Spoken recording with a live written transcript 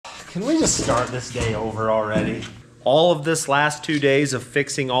Can we just start this day over already? All of this last 2 days of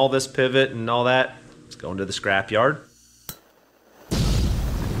fixing all this pivot and all that, it's going to the scrapyard.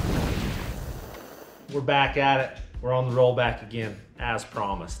 We're back at it. We're on the rollback again, as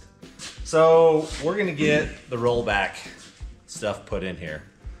promised. So we're gonna get the rollback stuff put in here.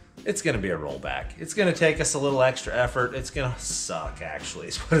 It's gonna be a rollback. It's gonna take us a little extra effort. It's gonna suck, actually,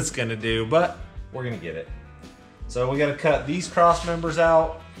 is what it's gonna do, but we're gonna get it. So we gotta cut these cross members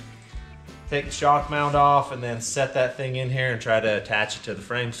out, take the shock mount off, and then set that thing in here and try to attach it to the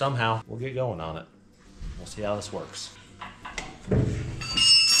frame somehow. We'll get going on it. We'll see how this works.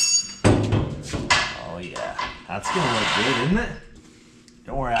 Oh yeah, that's gonna look good, isn't it?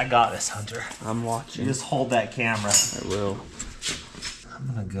 Don't worry, I got this, Hunter. I'm watching. You just hold that camera. I will. I'm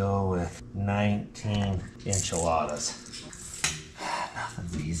gonna go with 19 enchiladas.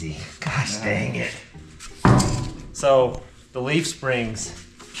 Nothing's easy. Gosh dang it. So the leaf springs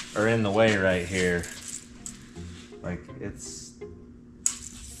are in the way right here. Like it's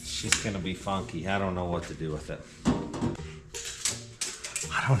just gonna be funky. I don't know what to do with it.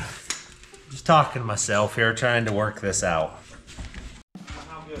 I don't know. Just talking to myself here, trying to work this out.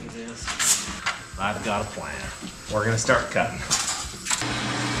 How good it is. I've got a plan. We're gonna start cutting.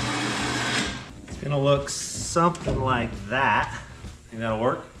 It's gonna look something like that. Think that'll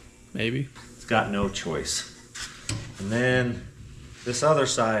work? Maybe. It's got no choice. And then this other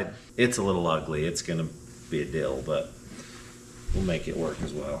side, it's a little ugly. It's gonna be a dill, but we'll make it work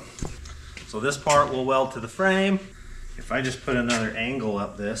as well. So this part will weld to the frame. If I just put another angle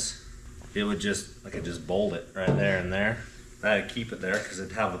up this, it would just, I could just bolt it right there and there. That'd keep it there because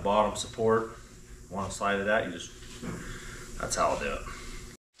it'd have the bottom support. Want to slide it out, you just, that's how I'll do it.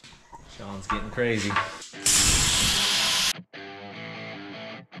 Sean's getting crazy.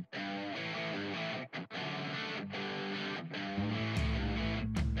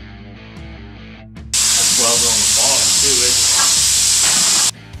 That's welded on the bottom too, isn't it?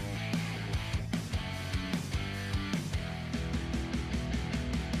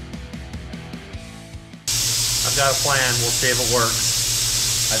 I've got a plan, we'll see if it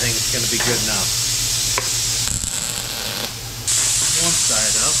works. I think it's gonna be good enough. One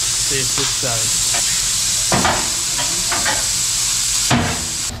side up, see if this side.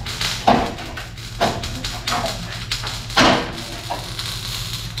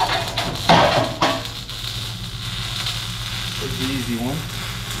 It's the easy one.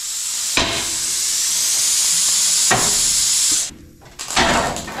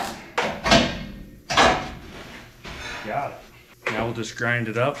 Got it. Now we'll just grind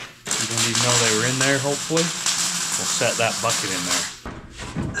it up. You don't even know they were in there, hopefully. We'll set that bucket in there.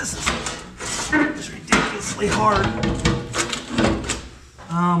 This is ridiculously hard.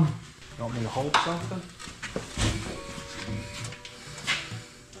 You want me to hold something?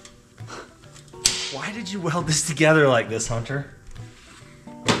 Why did you weld this together like this, Hunter?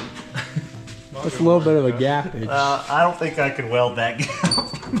 That's a little bit of a gapage. I don't think I could weld that gap.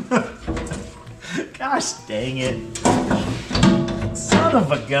 Gosh dang it. Son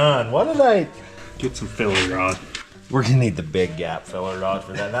of a gun. What did I... Get some filler rod. We're gonna need the big gap filler rod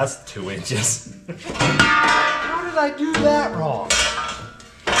for that. That's 2 inches. How did I do that wrong?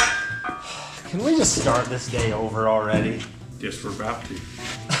 Can we just start this day over already? Guess we're about to.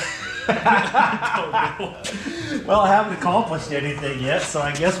 Well, I haven't accomplished anything yet, so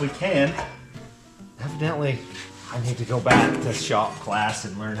I guess we can. Evidently, I need to go back to shop class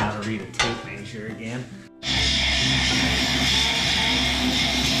and learn how to read a tape measure again.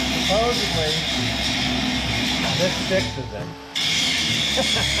 Supposedly, this fixes it.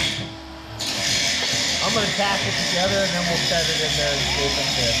 I'm gonna tack it together and then we'll set it in there and see if it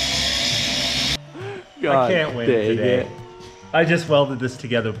fits. I can't win today. I just welded this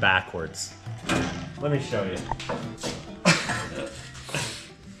together backwards. Let me show you.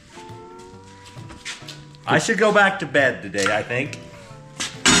 I should go back to bed today, I think.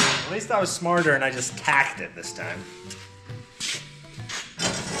 At least I was smarter and I just tacked it this time.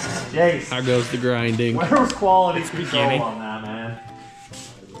 Jace. How goes the grinding? Where was quality It's control beginning. on that, man?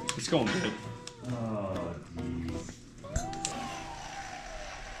 It's going good. Oh, geez.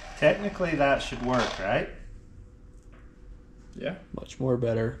 Technically, that should work, right? Yeah. Much more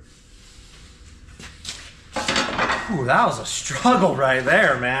better. Ooh, that was a struggle right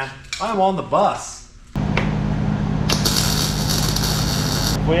there, man. I'm on the bus.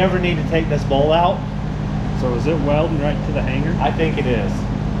 If we ever need to take this bowl out, So is it welding right to the hanger? I think it is.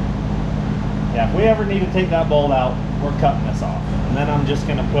 Yeah, if we ever need to take that bolt out, we're cutting this off. And then I'm just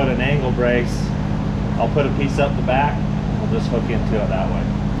gonna put an angle brace. I'll put a piece up the back. We'll just hook into it that way.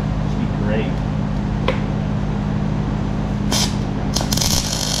 Should be great.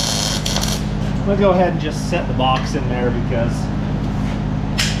 I'm gonna go ahead and just set the box in there because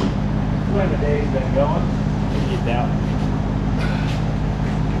the way the day's been going, you doubt it.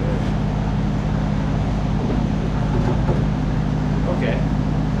 Okay,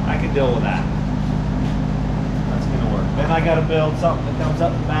 I can deal with that. That's gonna work. Then I gotta build something that comes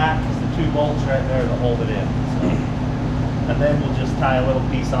up the back, because the 2 bolts right there to hold it in. So, and then we'll just tie a little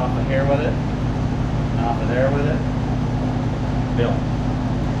piece off of here with it, off of there with it. Built.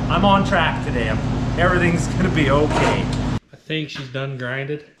 I'm on track today. Everything's gonna be okay. I think she's done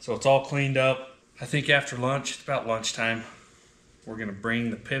grinded, so it's all cleaned up. I think after lunch, it's about lunchtime, we're gonna bring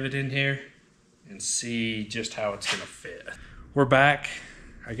the pivot in here and see just how it's gonna fit. We're back.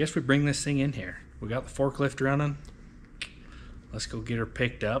 I guess we bring this thing in here. We got the forklift running. Let's go get her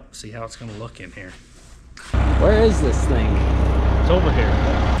picked up, see how it's gonna look in here. Where is this thing? It's over here.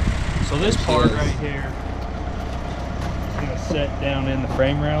 So this part right here is gonna set down in the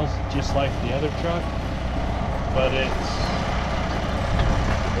frame rails just like the other truck, but it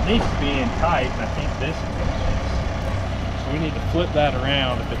needs to be in tight, and I think this is what it is. So we need to flip that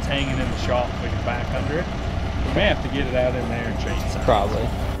around. If it's hanging in the shop, we can back under it. We may have to get it out in there and trade sides. Probably.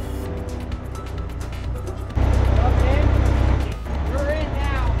 Okay, we're in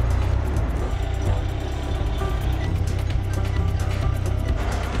now.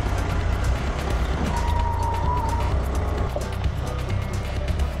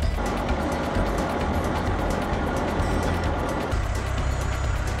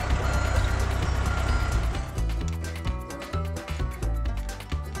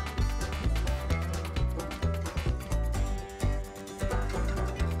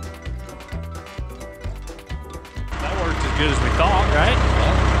 Good as we thought, right?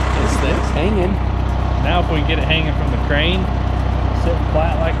 This thing's hanging. Now if we can get it hanging from the crane, sitting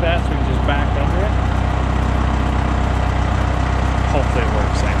flat like that, so we can just back under it. Hopefully it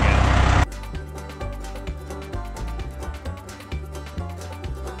works that good.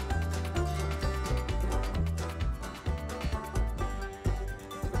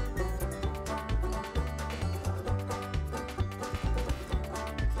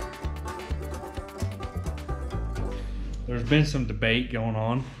 There's been some debate going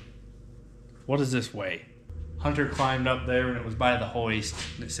on. What does this weigh? Hunter climbed up there and it was by the hoist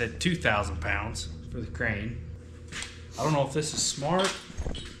and it said 2,000 pounds for the crane. I don't know if this is smart.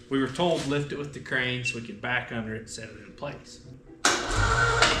 We were told lift it with the crane so we could back under it and set it in place.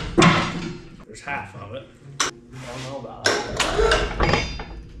 There's half of it. I don't know about that.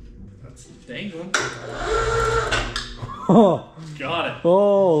 That's dangling. Oh, Got it.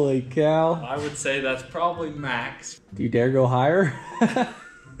 holy cow. I would say that's probably max. Do you dare go higher?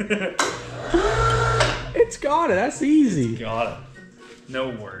 It's got it. That's easy. Got it. No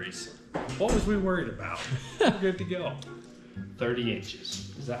worries. What was we worried about? We're good to go. 30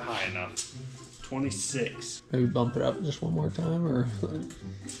 inches. Is that high enough? 26. Maybe bump it up just one more time, or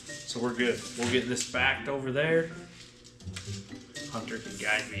So we're good. We'll get this backed over there. Hunter can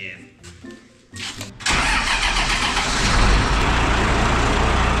guide me in.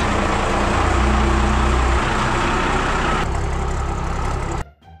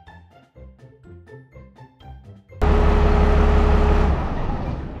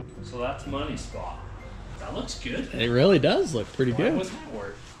 So that's money spot. That looks good. it really does look pretty Why good. wouldn't that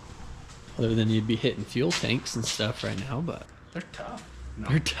work? Other than you'd be hitting fuel tanks and stuff right now, but They're tough. No.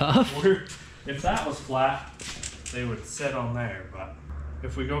 they're tough. If that was flat, they would sit on there, but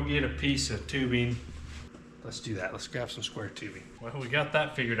if we go get a piece of tubing, let's do that. Let's grab some square tubing. Well, we got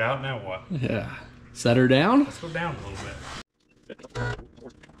that figured out. Now what? Yeah. Set her down. Let's go down a little bit.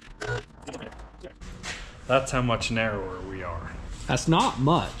 That's how much narrower we are. That's not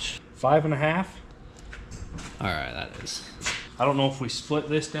much. 5.5. All right, that is. I don't know if we split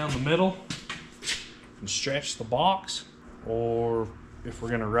this down the middle and stretch the box, or if we're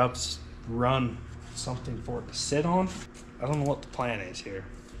gonna run something for it to sit on. I don't know what the plan is here.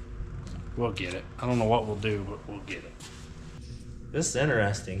 We'll get it. I don't know what we'll do, but we'll get it. This is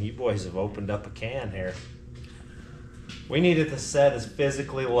interesting. You boys have opened up a can here. We need it to set as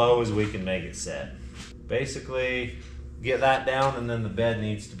physically low as we can make it set. Basically, get that down, and then the bed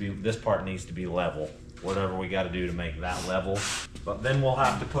needs to be, this part needs to be level. Whatever we got to do to make that level. But then we'll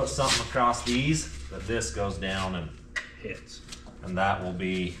have to put something across these that this goes down and Hits. and that will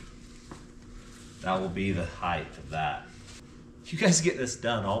be the height of that. You guys get this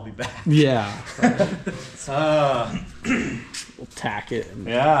done, I'll be back. Yeah. We'll tack it and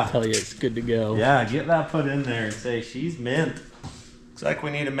Yeah. tell you it's good to go. Yeah, get that put in there and say she's mint. Looks like we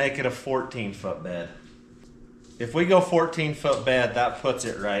need to make it a 14-foot bed. If we go 14-foot bed, that puts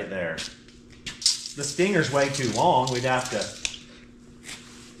it right there. The Stinger's way too long. We'd have to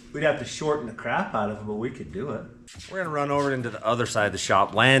We'd have to shorten the crap out of them, but we could do it. We're gonna run over into the other side of the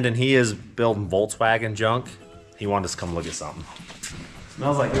shop. Landon, he is building Volkswagen junk. He wanted us to come look at something.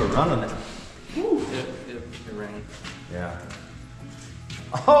 Smells like you were running it. It ran. Yeah.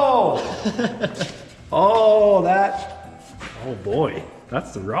 Oh! Oh, that. Oh boy,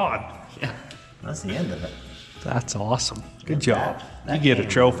 that's the rod. Yeah. That's the end of it. That's awesome. Good job. You get a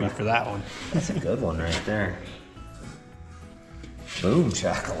trophy for that one. That's a good one right there. Boom,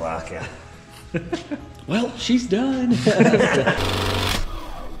 chakalaka. Well, she's done.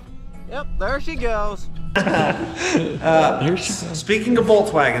 Yep, there she goes. There she goes. Speaking of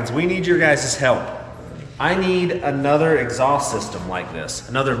Volkswagens, we need your guys' help. I need another exhaust system like this.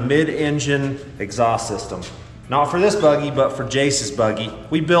 Another mid-engine exhaust system. Not for this buggy, but for Jace's buggy.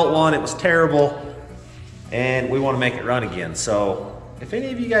 We built one, it was terrible, and we want to make it run again. So if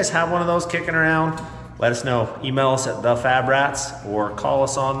any of you guys have one of those kicking around, let us know. Email us at the Fab Rats or call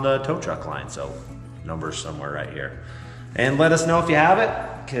us on the tow truck line. So number's somewhere right here. And let us know if you have it,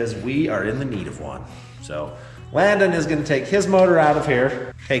 because we are in the need of one. So Landon is gonna take his motor out of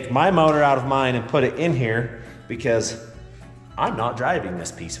here, take my motor out of mine and put it in here, because I'm not driving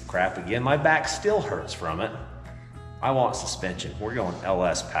this piece of crap again. My back still hurts from it. I want suspension. We're going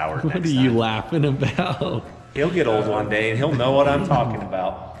LS powered next What are time. you laughing about? He'll get old one day and he'll know what I'm talking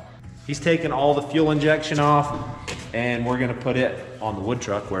about. He's taking all the fuel injection off, and we're gonna put it on the wood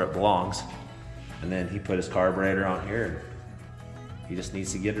truck where it belongs. And then he put his carburetor on here, and he just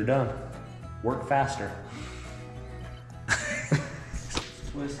needs to get her done. Work faster.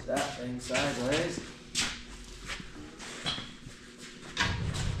 Twist that thing sideways.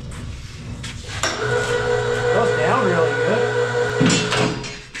 Goes down really good.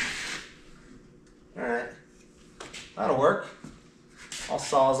 All right, that'll work. I'll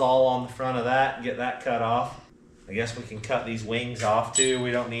sawzall on the front of that and get that cut off. I guess we can cut these wings off too.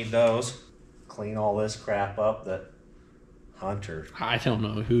 We don't need those. Clean all this crap up that Hunter. I don't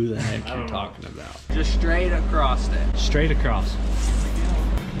know who the heck you're talking about. Just straight across it. Straight across.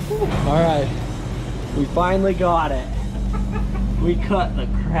 All right, we finally got it. We cut the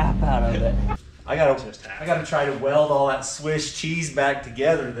crap out of it. I gotta try to weld all that Swiss cheese back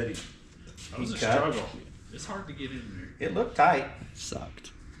together that he was a cut. struggle. It's hard to get in there. It looked tight.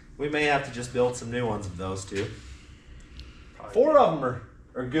 Sucked. We may have to just build some new ones of those two. 4 of them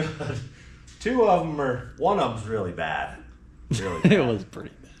are good. 2 of them are, one of them's really bad. Really bad. It was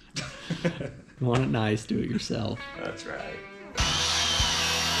pretty bad. You want it nice, do it yourself. That's right.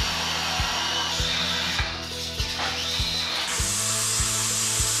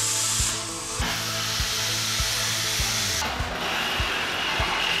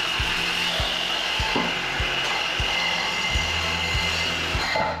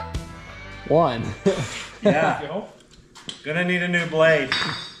 One. Yeah. Gonna need a new blade.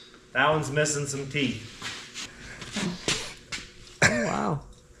 That one's missing some teeth. Oh, wow.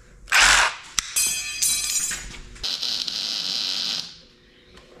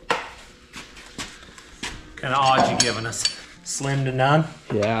 Kind of odds you giving us. Slim to none.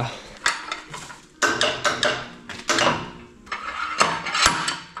 Yeah.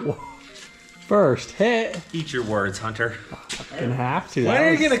 First hit. Eat your words, Hunter. Gonna have to. When That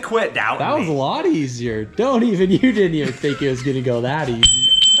are you was- gonna quit doubting That was me? a lot easier. You didn't even think it was gonna go that easy.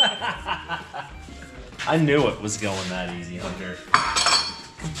 I knew it was going that easy, Hunter.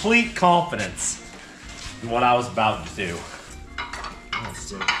 Complete confidence in what I was about to do. Let's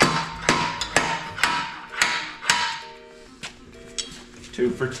see. 2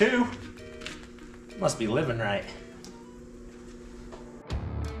 for 2. Must be living right.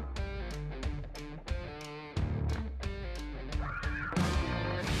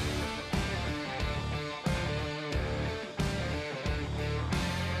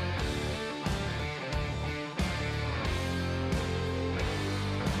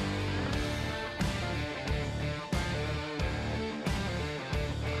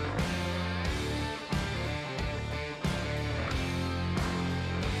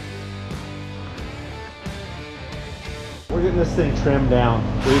 We're getting this thing trimmed down.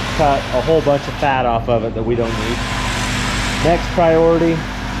 We've cut a whole bunch of fat off of it that we don't need. Next priority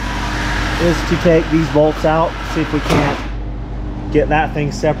is to take these bolts out, see if we can't get that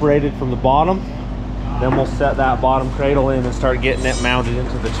thing separated from the bottom. Then we'll set that bottom cradle in and start getting it mounted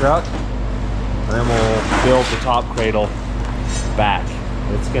into the truck. And then we'll build the top cradle back.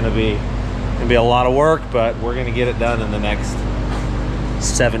 It's gonna be a lot of work, but we're gonna get it done in the next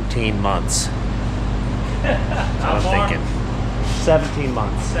 17 months. That's what I'm thinking. 17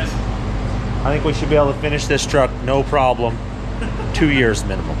 months. I think we should be able to finish this truck no problem. 2 years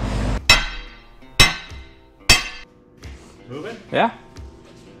minimum. Moving? Yeah.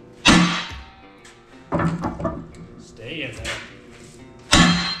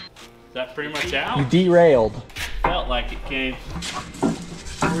 Is that pretty much out? You derailed. Felt like it came.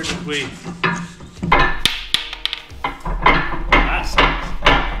 Where did we? That sucks.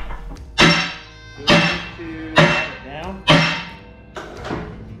 Down.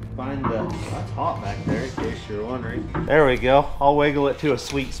 Find the, that's hot back there in case you're wondering. There we go. I'll wiggle it to a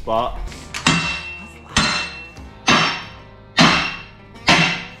sweet spot.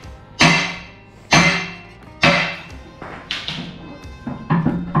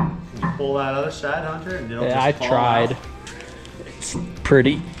 Can you pull that other side, Hunter? And it'll Yeah, I just fall tried. out? It's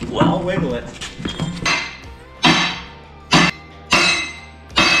pretty Well, I'll wiggle it.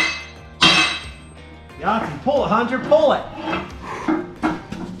 Yankum, pull it, Hunter, pull it.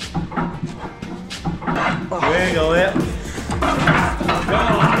 Wiggle it. It's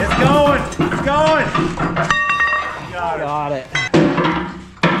going. It's going. Got it. Got it.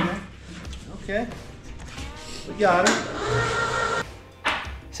 Okay. We got it.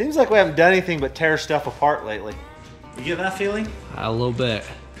 Seems like we haven't done anything but tear stuff apart lately. You get that feeling? A little bit.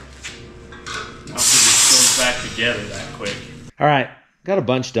 I don't think it goes back together that quick. All right, got a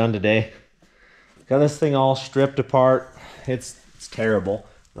bunch done today. Got this thing all stripped apart. It's terrible.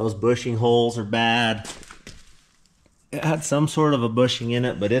 Those bushing holes are bad. It had some sort of a bushing in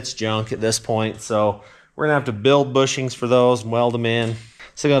it, but it's junk at this point. So we're gonna have to build bushings for those and weld them in.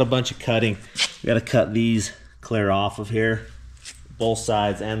 So got a bunch of cutting. We gotta cut these clear off of here, both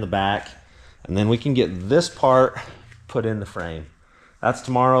sides and the back. And then we can get this part put in the frame. That's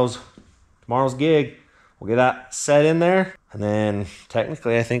tomorrow's gig. We'll get that set in there. And then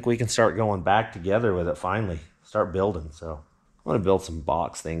technically I think we can start going back together with it finally. Start building. So I'm gonna build some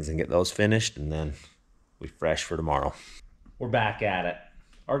box things and get those finished, and then we fresh for tomorrow. We're back at it.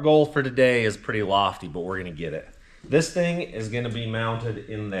 Our goal for today is pretty lofty, but we're gonna get it. This thing is gonna be mounted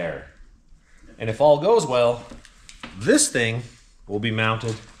in there. And if all goes well, this thing will be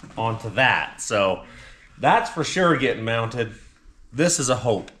mounted onto that. So that's for sure getting mounted. This is a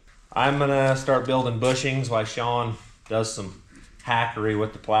hope. I'm gonna start building bushings while Sean does some hackery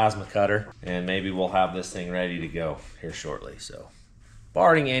with the plasma cutter, and maybe we'll have this thing ready to go here shortly. So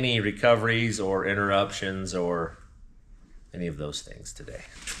barring any recoveries or interruptions or any of those things today.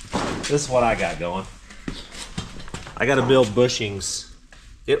 This is what I got going. I got to build bushings.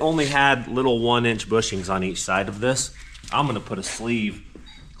 It only had little 1-inch bushings on each side of this. I'm going to put a sleeve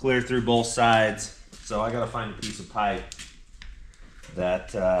clear through both sides. So I got to find a piece of pipe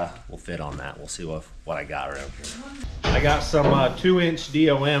that will fit on that. We'll see what I got around here. I got some 2-inch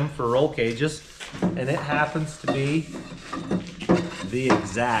DOM for roll cages, and it happens to be the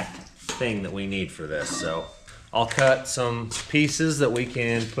exact thing that we need for this. So I'll cut some pieces that we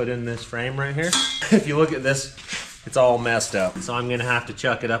can put in this frame right here. If you look at this, it's all messed up. So I'm gonna have to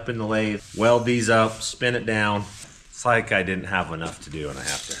chuck it up in the lathe, weld these up, spin it down. It's like I didn't have enough to do and I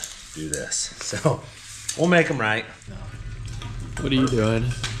have to do this. So we'll make them right. What are you doing?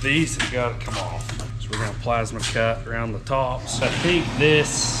 These have got to come off. So we're going to plasma cut around the tops. I think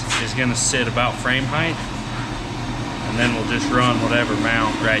this is going to sit about frame height. And then we'll just run whatever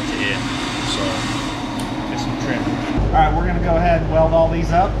mount right to it. So get some trim. All right, we're gonna go ahead and weld all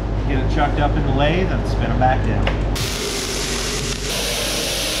these up, get it chucked up in the lathe and spin them back down.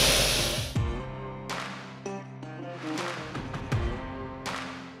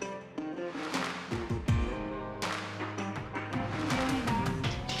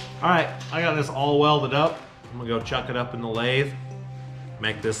 All right, I got this all welded up. I'm gonna go chuck it up in the lathe,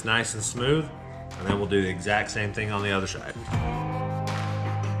 make this nice and smooth, and then we'll do the exact same thing on the other side.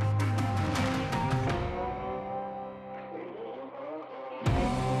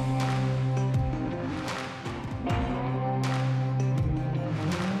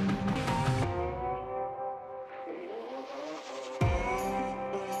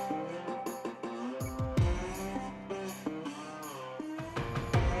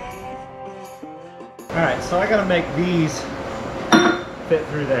 All right, so I gotta make these fit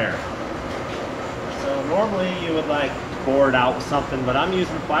through there. So normally you would like bore it out with something, but I'm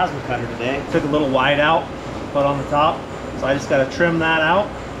using a plasma cutter today. Took a little white out, put on the top. So I just gotta trim that out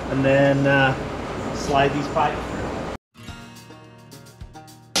and then slide these pipes through.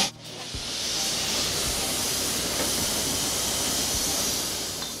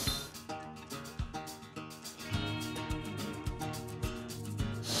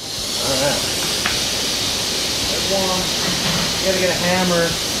 You gotta get a hammer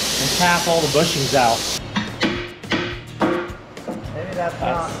and tap all the bushings out. Maybe that's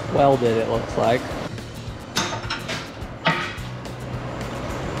not welded, it looks like.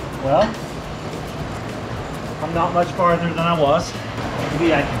 well. I'm not much farther than I was.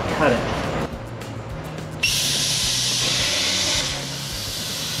 Maybe I can cut it.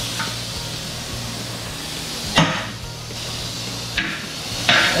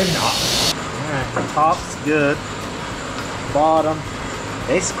 Top's good. Bottom,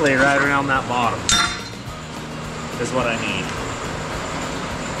 basically right around that bottom is what I need.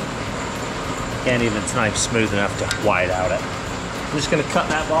 Can't even, it's not even smooth enough to white out it. I'm just gonna cut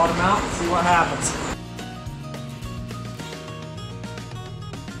that bottom out and see what happens.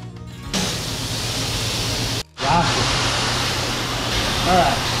 Gotcha.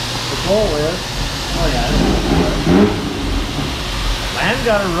 Alright, the goal is, oh yeah, man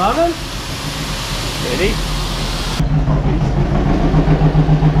got it running. Did he?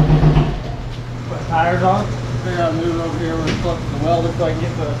 Put tires on. Figure out to move over here with the welder so I can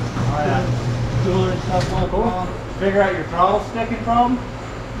get the cooler and stuff on. Figure out your throttle sticking problem?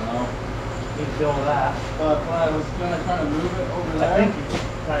 No. Need to deal with that. But when I was going to try to move it over there, I think you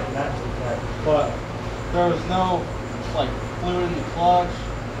tighten that too tight. but there was no like fluid in the clutch.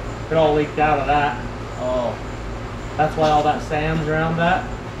 It all leaked out of that. Oh, That's why all that sand's around that,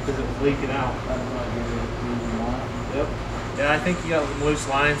 because it was leaking out. that's what I gave it a reason why. Yep. Yeah, I think you got some loose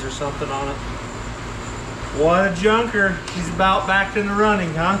lines or something on it. What a junker. He's about back in the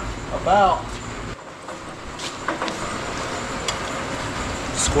running, huh? About.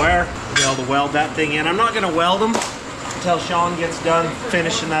 Square. Be able to weld that thing in. I'm not going to weld them until Sean gets done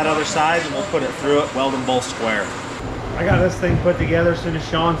finishing that other side, and we'll put it through it, weld them both square. I got this thing put together. As soon as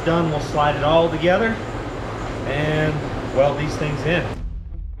Sean's done, we'll slide it all together and weld these things in.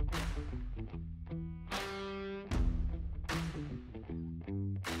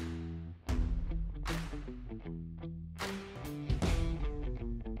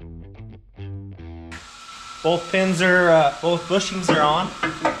 Both pins are, both bushings are on.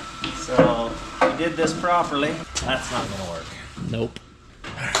 So if we did this properly, that's not gonna work. Nope.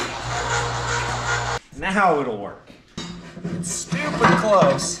 Now it'll work. It's stupid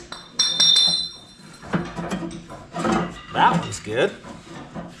close. That one's good.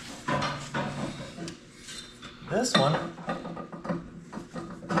 This one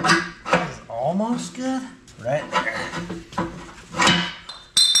is almost good. Right there.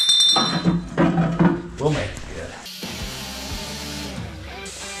 We'll make it good.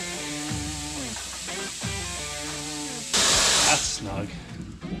 That's snug.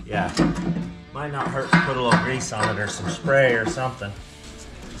 Yeah. Might not hurt to put a little grease on it or some spray or something.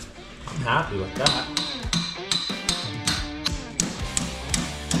 I'm happy with that.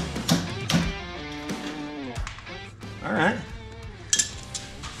 All right.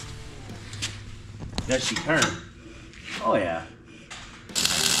 Does she turn? Oh yeah.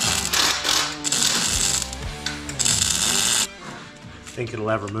 Think it'll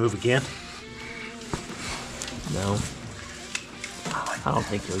ever move again? No. I don't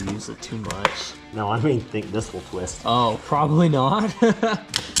think he'll use it too much. No, I mean, think this will twist. Oh, probably not.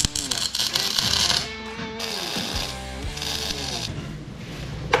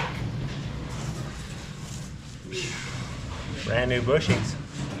 Brand new bushings.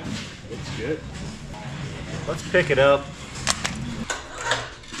 Looks good. Let's pick it up.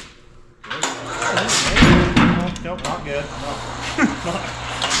 Nope, not good.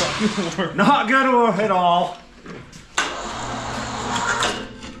 Not good at all.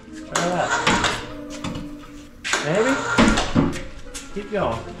 Try that. Maybe? Keep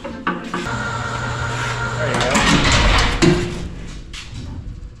going. There you go.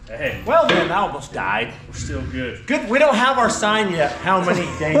 Hey, Well then, that almost died. we're still good. Good, we don't have our sign yet. How many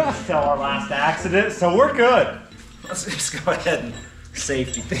days till our last accident, so we're good. Let's just go ahead and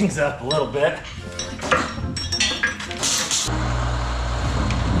safety things up a little bit.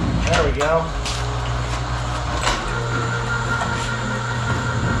 There we go.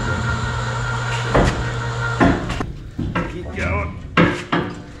 Keep going.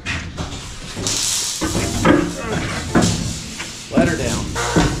 Let her down.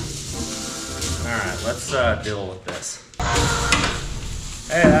 All right, let's deal with this.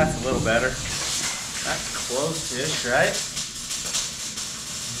 Hey, that's a little better. That's close-ish, right?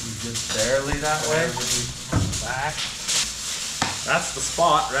 Just barely that way. Back. That's the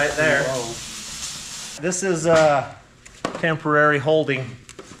spot right there. This is temporary holding.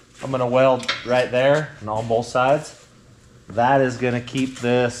 I'm gonna weld right there and on both sides. That is gonna keep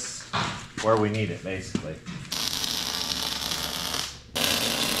this where we need it, basically.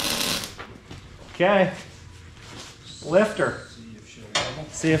 Okay, lift her.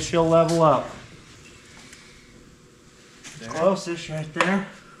 See if she'll level up. Closest right there.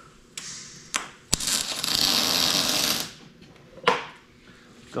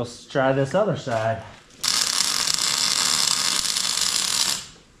 Go try this other side.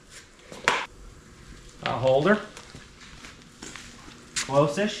 I'll hold her.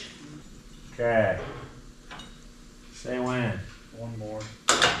 Close-ish. Okay. Say when. One more.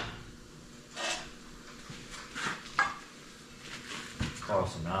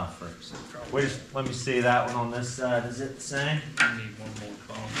 close enough. Let me see that one on this side. Is it the same? I need one more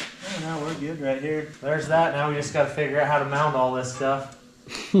column. Oh, no, we're good right here. There's that. Now we just got to figure out how to mount all this stuff.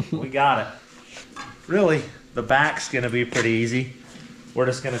 We got it. Really, the back's going to be pretty easy. We're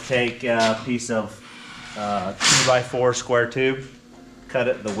just going to take a piece of 2x4 square tube, cut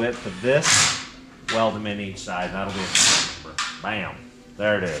it the width of this, weld them in each side, and that'll be a number. Bam.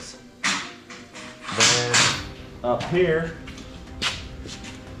 There it is. Then up here,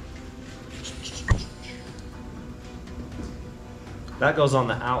 that goes on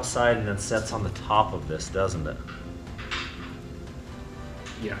the outside and then sets on the top of this, doesn't it?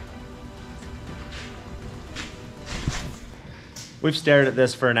 Yeah. We've stared at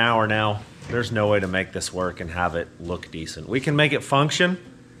this for an hour now. There's no way to make this work and have it look decent. We can make it function.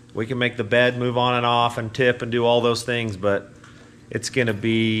 We can make the bed move on and off and tip and do all those things, but it's gonna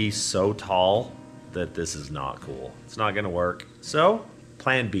be so tall that this is not cool. It's not gonna work. So,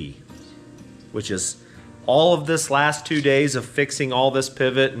 plan B, which is all of this last 2 days of fixing all this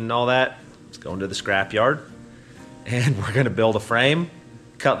pivot and all that, it's going to the scrapyard. And we're gonna build a frame,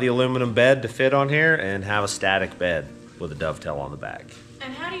 cut the aluminum bed to fit on here, and have a static bed with a dovetail on the back.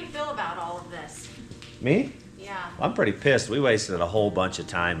 And how do you feel about all of this? Me? Yeah. I'm pretty pissed. We wasted a whole bunch of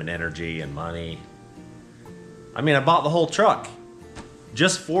time and energy and money. I mean, I bought the whole truck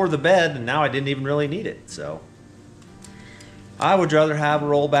just for the bed, and now I didn't even really need it, so. I would rather have a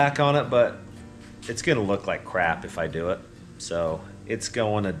rollback on it, but it's gonna look like crap if I do it. So it's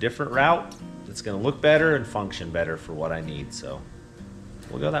going a different route. It's gonna look better and function better for what I need, so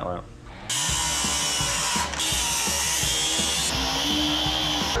we'll go that route.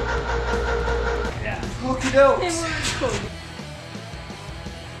 Yeah. Okie dokes.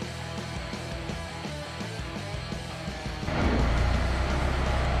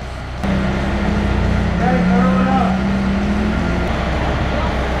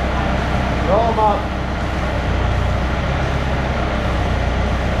 Roll them up.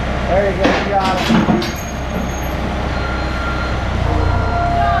 There you go, you got it.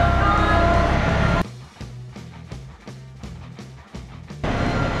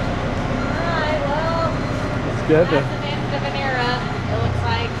 Alright, well, Good. that's the end of an era. It looks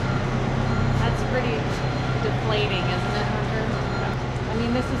like that's pretty deflating, isn't it, Hunter? I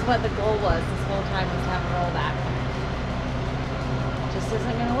mean, this is what the goal was this whole time, was to have a rollback. Just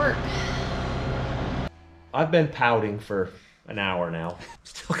isn't gonna work. I've been pouting for an hour now.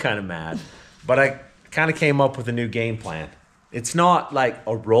 Still kind of mad. But I kind of came up with a new game plan. It's not like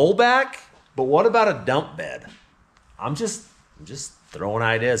a rollback, but what about a dump bed? I'm just throwing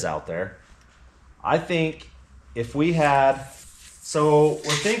ideas out there. I think if we had, so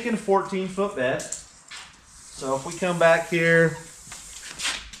we're thinking 14-foot bed. So if we come back here,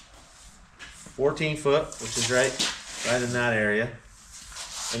 14 foot, which is right in that area.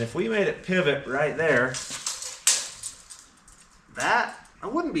 And if we made it pivot right there, that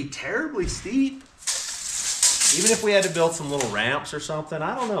wouldn't be terribly steep. Even if we had to build some little ramps or something,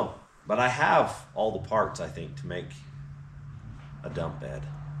 I don't know. But I have all the parts, I think, to make a dump bed.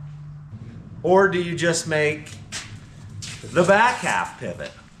 Or do you just make the back half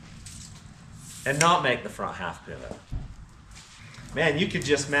pivot and not make the front half pivot? Man, you could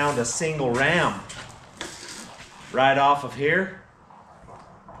just mount a single ram right off of here.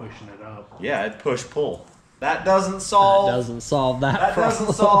 Pushing it up. Yeah, it'd push-pull. That doesn't solve... That doesn't solve that That problem.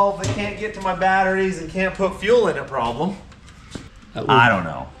 doesn't solve the can't get to my batteries and can't put fuel in it problem. That I would-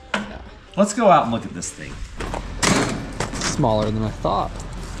 don't know. Let's go out and look at this thing. Smaller than I thought.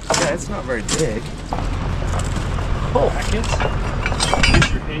 Yeah, it's not very big. Oh, packets.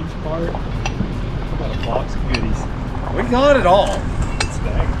 Your hinge part. Got a box of goodies. We got it all.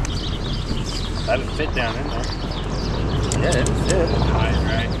 Stack. That'd fit down in there. Yeah, it fit.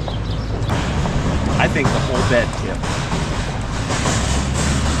 Right. I think the whole bed tipped.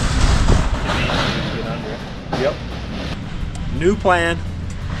 Get under it. Yep. New plan.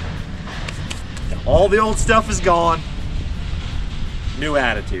 All the old stuff is gone. New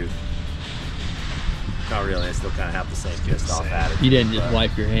attitude. Not really. I still kind of have the same pissed off attitude. You didn't just but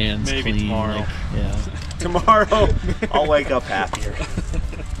wipe your hands Maybe clean. tomorrow. Like, yeah. tomorrow, I'll wake up happier.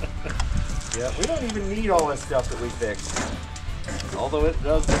 Yeah, we don't even need all this stuff that we fixed. Although it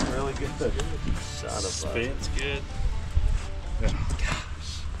does look really good. Son of a... Spin's good.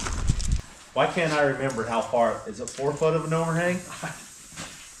 Why can't I remember how far? Is it 4 foot of an overhang?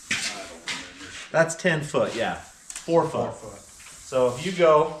 That's 10 foot, yeah. 4 foot. 4 foot. So if you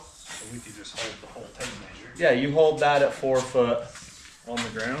go, So we could just hold the whole tape measure yeah, you hold that at 4 foot. on the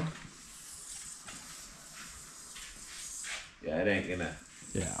ground. Yeah, it ain't gonna.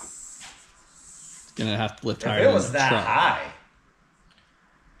 Yeah. It's gonna have to lift If higher it than was the that truck. high,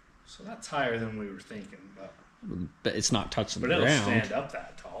 So that's higher than we were thinking, But it's not touching but the it'll ground. stand up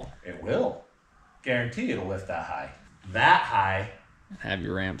that tall. It will. Guarantee it'll lift that high. That high. Have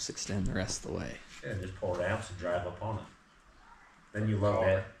your ramps extend the rest of the way. Yeah, just pull ramps and drive up on it. Then you load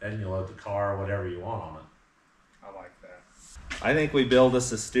it. Then you load the car or whatever you want on it. I like that. I think we build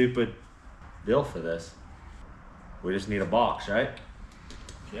us a stupid bill for this. We just need a box, right?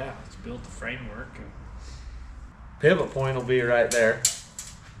 Yeah, let's build the framework and Pivot point will be right there.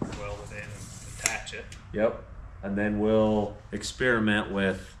 weld it in and attach it. Yep. And then we'll experiment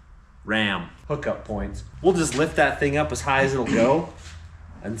with ram hookup points. We'll just lift that thing up as high as it'll go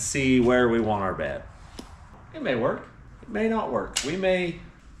and see where we want our bed. It may work. It may not work. We've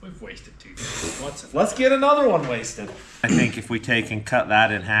wasted 2 days. Let's get another one wasted. I think if we take and cut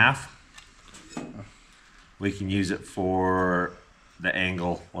that in half, we can use it for the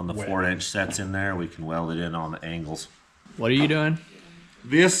angle when the 4-inch sets in there. We can weld it in on the angles. What are you doing?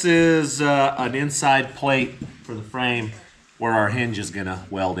 This is an inside plate for the frame where our hinge is gonna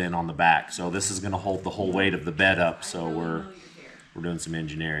weld in on the back. So this is gonna hold the whole weight of the bed up. So we're doing some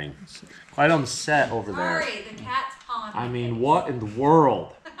engineering. Quite on the set over there. Sorry, the cat's pawing. I mean, what in the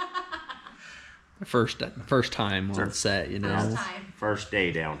world? First time on set, you know. First time. First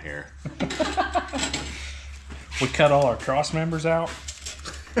day down here. We cut all our cross members out,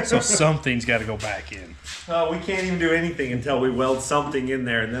 so something's got to go back in. We can't even do anything until we weld something in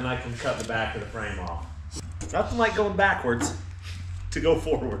there, and then I can cut the back of the frame off. Nothing like going backwards to go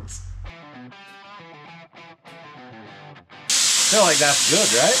forwards. Feel like that's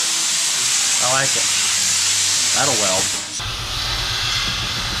good, right? I like it. That'll weld.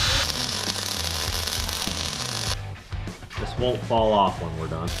 This won't fall off when we're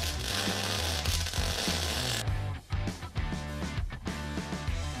done.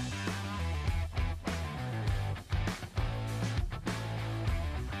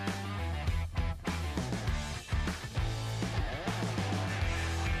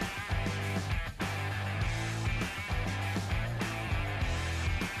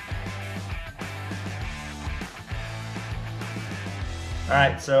 All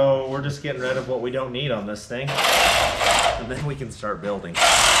right, so we're just getting rid of what we don't need on this thing, and then we can start building. Here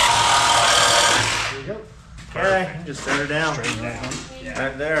we go. Okay, just set her down. Straight down. Yeah.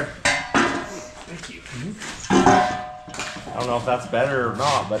 Right there. Thank you. I don't know if that's better or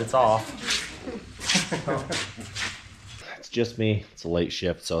not, but it's off. It's just me. It's a late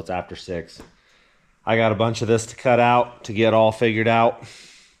shift, so it's after 6. I got a bunch of this to cut out to get all figured out,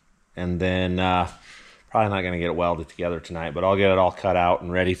 and then probably not going to get it welded together tonight, but I'll get it all cut out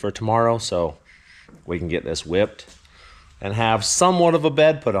and ready for tomorrow so we can get this whipped and have somewhat of a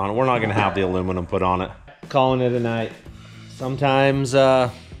bed put on it. We're not going to have the aluminum put on it. Calling it a night. Sometimes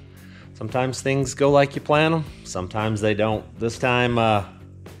things go like you plan them. Sometimes they don't. This time,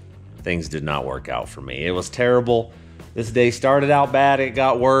 things did not work out for me. It was terrible. This day started out bad. It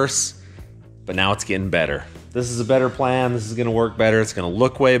got worse, but now it's getting better. This is a better plan. This is going to work better. It's going to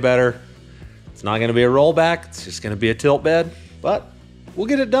look way better. It's not going to be a rollback. It's just going to be a tilt bed, but we'll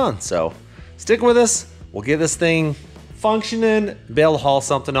get it done. So stick with us. We'll get this thing functioning, be able to haul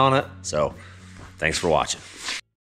something on it. So thanks for watching.